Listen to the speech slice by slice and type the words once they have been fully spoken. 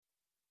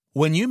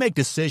When you make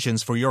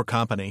decisions for your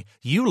company,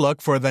 you look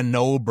for the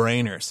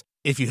no-brainers.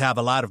 If you have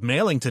a lot of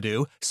mailing to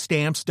do,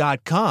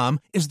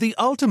 Stamps.com is the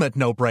ultimate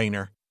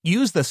no-brainer.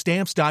 Use the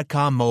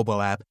Stamps.com mobile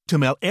app to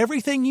mail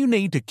everything you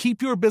need to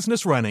keep your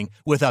business running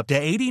with up to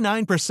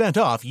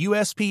 89% off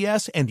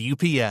USPS and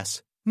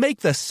UPS. Make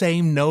the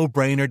same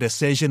no-brainer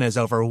decision as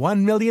over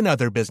 1 million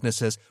other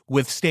businesses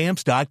with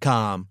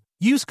Stamps.com.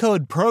 Use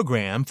code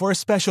PROGRAM for a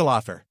special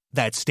offer.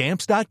 That's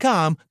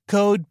Stamps.com,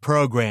 code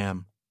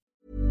PROGRAM.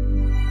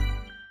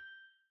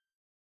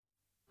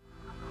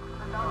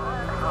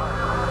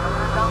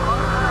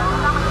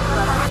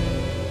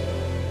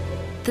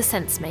 The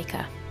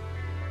Sensemaker.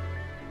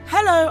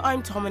 Hello,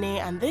 I'm Tomini,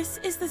 and this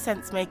is The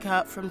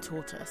Sensemaker from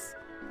Tortoise.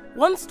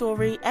 One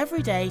story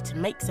every day to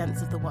make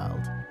sense of the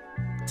world.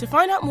 To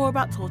find out more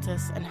about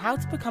Tortoise and how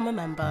to become a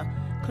member,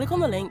 click on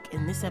the link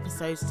in this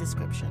episode's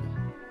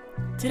description.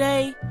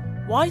 Today,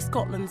 why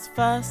Scotland's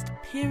first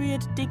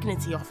period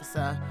dignity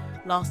officer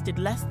lasted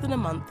less than a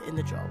month in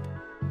the job.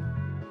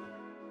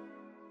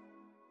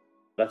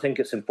 I think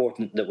it's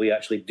important that we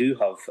actually do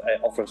have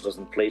officers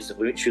in place, that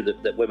we make sure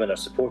that women are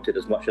supported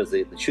as much as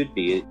they should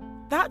be.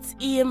 That's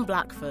Ian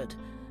Blackford,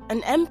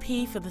 an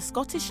MP for the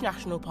Scottish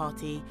National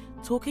Party,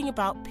 talking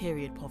about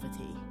period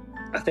poverty.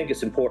 I think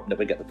it's important that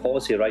we get the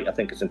policy right. I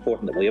think it's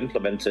important that we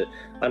implement it.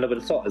 And I would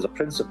have thought as a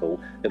principle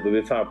it would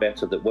be far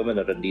better that women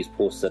are in these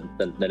posts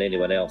than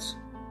anyone else.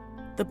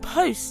 The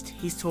post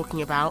he's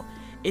talking about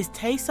is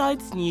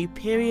Tayside's new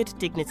period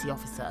dignity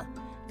officer,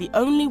 the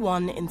only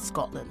one in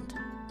Scotland.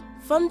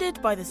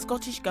 Funded by the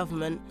Scottish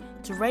Government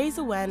to raise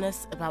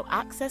awareness about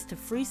access to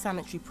free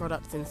sanitary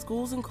products in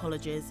schools and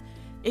colleges,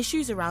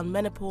 issues around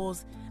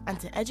menopause, and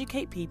to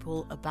educate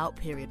people about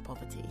period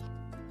poverty.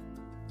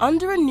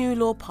 Under a new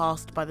law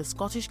passed by the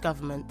Scottish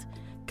Government,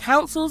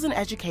 councils and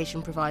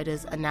education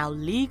providers are now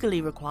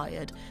legally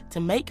required to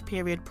make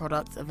period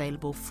products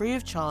available free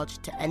of charge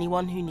to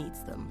anyone who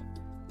needs them.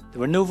 There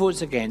were no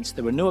votes against,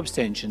 there were no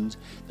abstentions,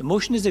 the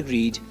motion is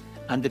agreed,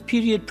 and the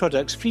Period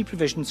Products Free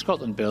Provision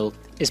Scotland Bill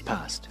is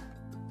passed.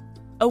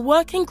 A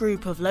working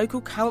group of local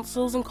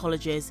councils and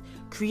colleges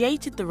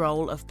created the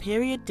role of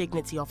Period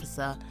Dignity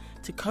Officer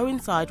to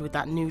coincide with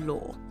that new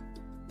law.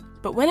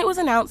 But when it was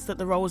announced that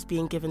the role was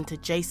being given to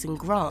Jason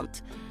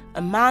Grant,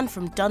 a man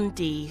from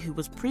Dundee who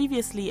was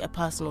previously a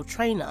personal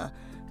trainer,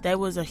 there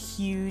was a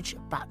huge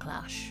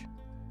backlash.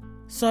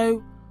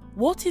 So,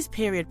 what is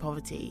period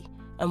poverty,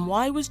 and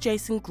why was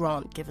Jason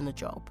Grant given the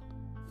job?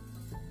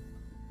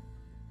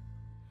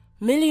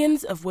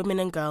 Millions of women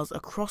and girls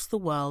across the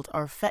world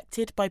are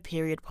affected by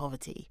period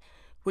poverty,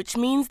 which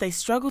means they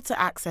struggle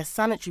to access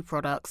sanitary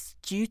products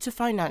due to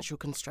financial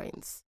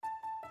constraints.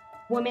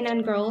 Women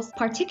and girls,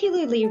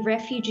 particularly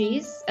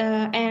refugees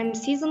and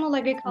seasonal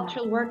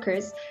agricultural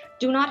workers,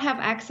 do not have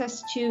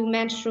access to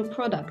menstrual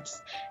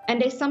products,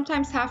 and they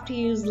sometimes have to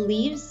use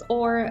leaves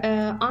or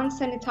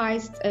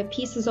unsanitized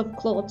pieces of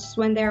clothes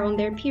when they're on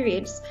their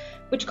periods,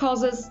 which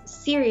causes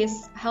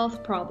serious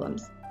health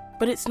problems.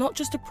 But it's not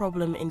just a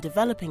problem in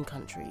developing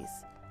countries.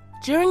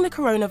 During the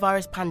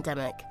coronavirus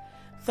pandemic,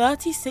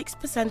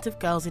 36% of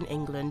girls in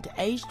England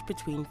aged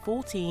between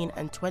 14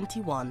 and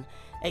 21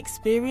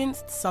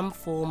 experienced some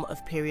form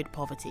of period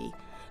poverty,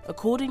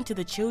 according to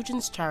the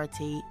children's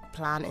charity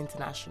Plan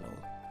International.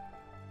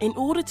 In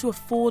order to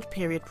afford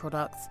period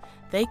products,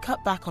 they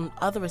cut back on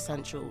other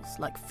essentials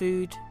like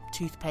food,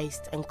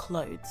 toothpaste and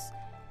clothes.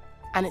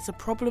 And it's a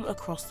problem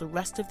across the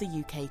rest of the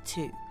UK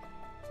too.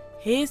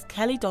 Here's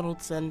Kelly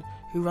Donaldson,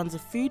 who runs a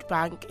food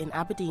bank in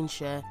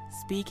Aberdeenshire,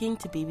 speaking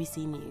to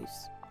BBC News.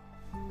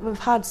 We've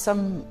had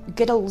some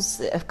girls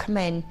that have come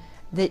in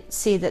that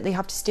say that they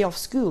have to stay off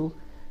school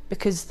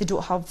because they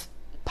don't have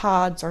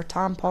pads or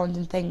tampons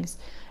and things,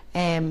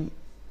 and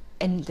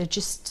they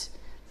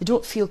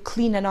don't feel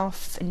clean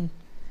enough and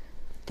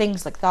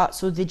things like that,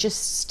 so they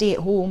just stay at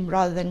home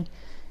rather than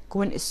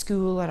going to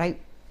school or out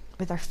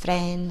with their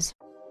friends.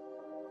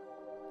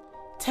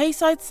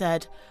 Tayside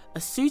said a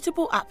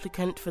suitable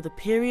applicant for the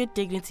Period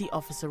Dignity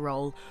Officer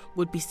role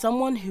would be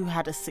someone who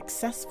had a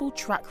successful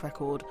track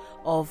record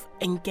of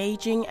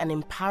engaging and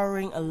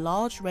empowering a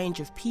large range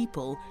of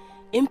people,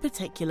 in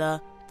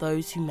particular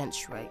those who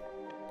menstruate.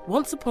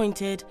 Once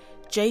appointed,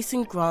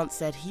 Jason Grant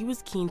said he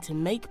was keen to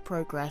make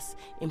progress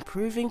in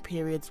proving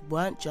periods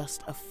weren't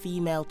just a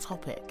female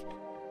topic.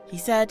 He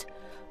said,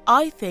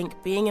 "I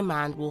think being a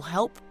man will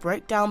help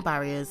break down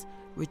barriers,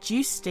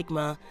 reduce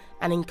stigma,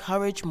 and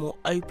encourage more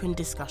open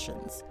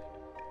discussions."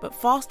 But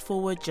fast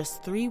forward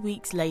just 3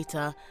 weeks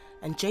later,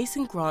 and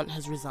Jason Grant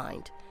has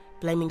resigned,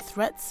 blaming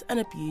threats and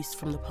abuse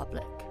from the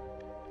public.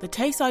 The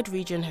Tayside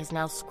region has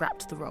now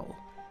scrapped the role.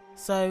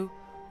 So,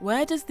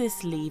 where does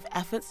this leave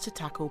efforts to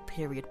tackle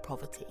period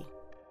poverty?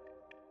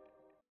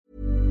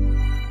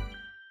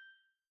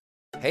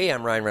 Hey,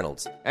 I'm Ryan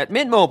Reynolds. At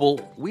Mint Mobile,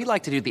 we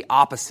like to do the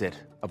opposite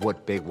of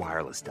what Big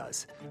Wireless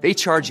does. They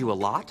charge you a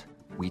lot,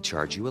 we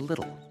charge you a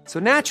little. So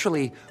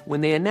naturally,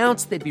 when they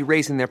announced they'd be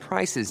raising their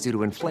prices due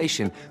to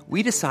inflation,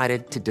 we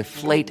decided to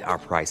deflate our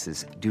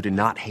prices due to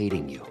not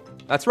hating you.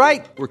 That's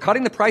right. We're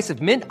cutting the price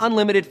of Mint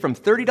Unlimited from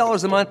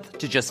 $30 a month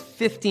to just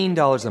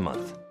 $15 a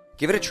month.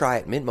 Give it a try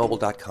at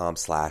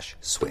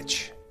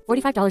mintmobile.com/switch.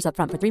 $45 up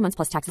front for 3 months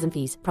plus taxes and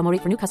fees. Promo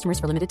rate for new customers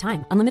for limited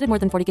time. Unlimited more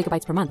than 40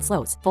 gigabytes per month.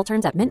 Slows full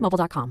terms at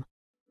mintmobile.com.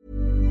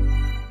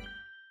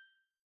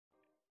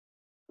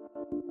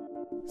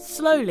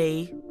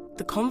 Slowly,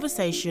 the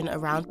conversation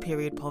around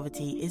period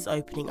poverty is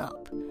opening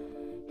up.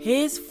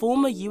 Here's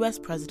former US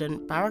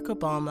President Barack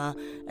Obama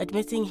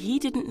admitting he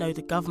didn't know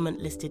the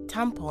government listed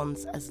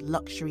tampons as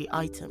luxury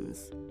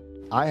items.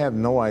 I have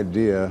no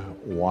idea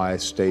why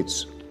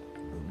states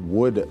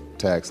would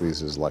tax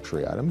these as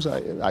luxury items.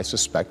 I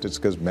suspect it's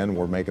because men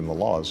were making the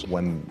laws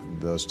when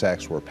those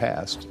taxes were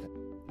passed.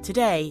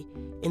 Today,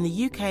 in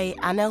the UK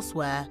and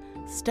elsewhere,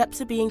 steps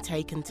are being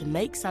taken to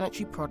make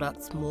sanitary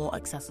products more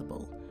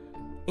accessible.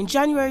 In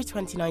January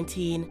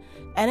 2019,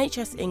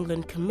 NHS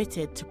England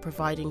committed to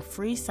providing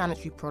free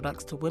sanitary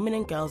products to women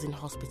and girls in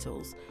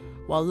hospitals,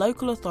 while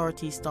local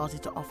authorities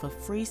started to offer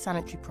free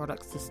sanitary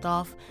products to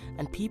staff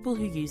and people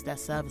who use their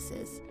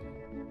services.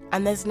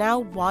 And there's now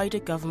wider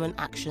government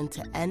action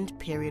to end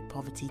period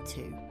poverty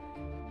too.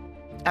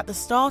 At the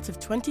start of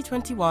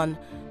 2021,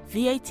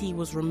 VAT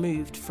was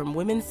removed from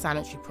women's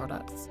sanitary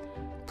products.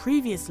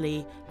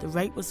 Previously, the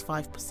rate was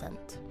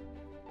 5%.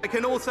 I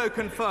can also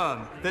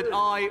confirm that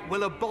I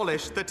will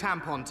abolish the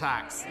tampon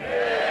tax.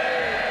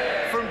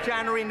 From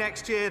January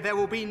next year, there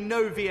will be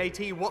no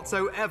VAT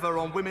whatsoever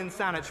on women's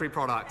sanitary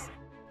products.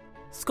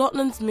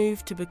 Scotland's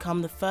move to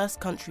become the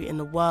first country in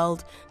the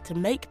world to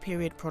make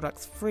period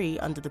products free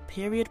under the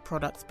Period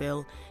Products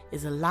Bill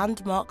is a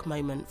landmark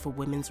moment for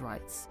women's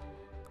rights.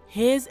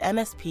 Here's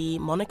MSP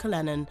Monica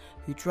Lennon,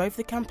 who drove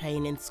the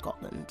campaign in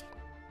Scotland.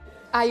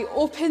 I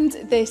opened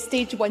the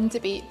Stage 1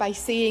 debate by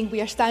saying we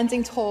are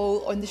standing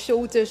tall on the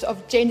shoulders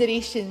of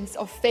generations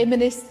of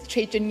feminists,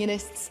 trade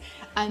unionists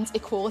and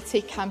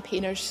equality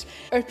campaigners.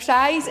 Our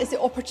prize is the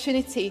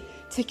opportunity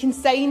to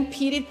consign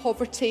period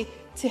poverty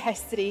to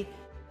history.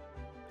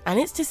 And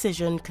its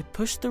decision could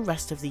push the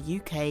rest of the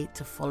UK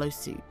to follow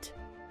suit.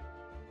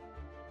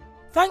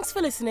 Thanks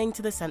for listening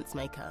to The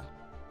Sensemaker.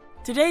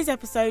 Today's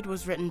episode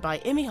was written by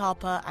Imi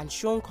Harper and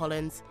Sean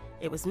Collins.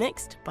 It was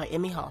mixed by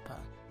Imi Harper.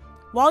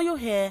 While you're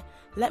here,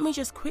 let me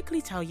just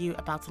quickly tell you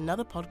about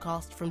another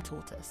podcast from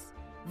Tortoise.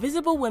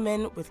 Visible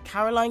Women with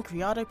Caroline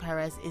Criado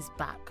Perez is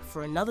back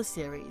for another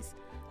series,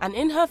 and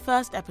in her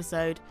first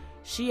episode,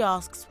 she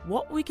asks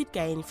what we could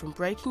gain from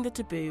breaking the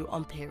taboo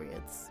on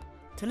periods.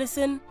 To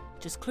listen,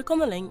 just click on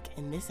the link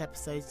in this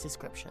episode's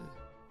description.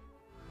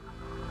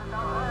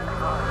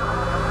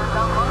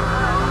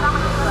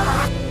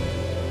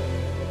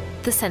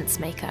 The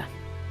Sensemaker.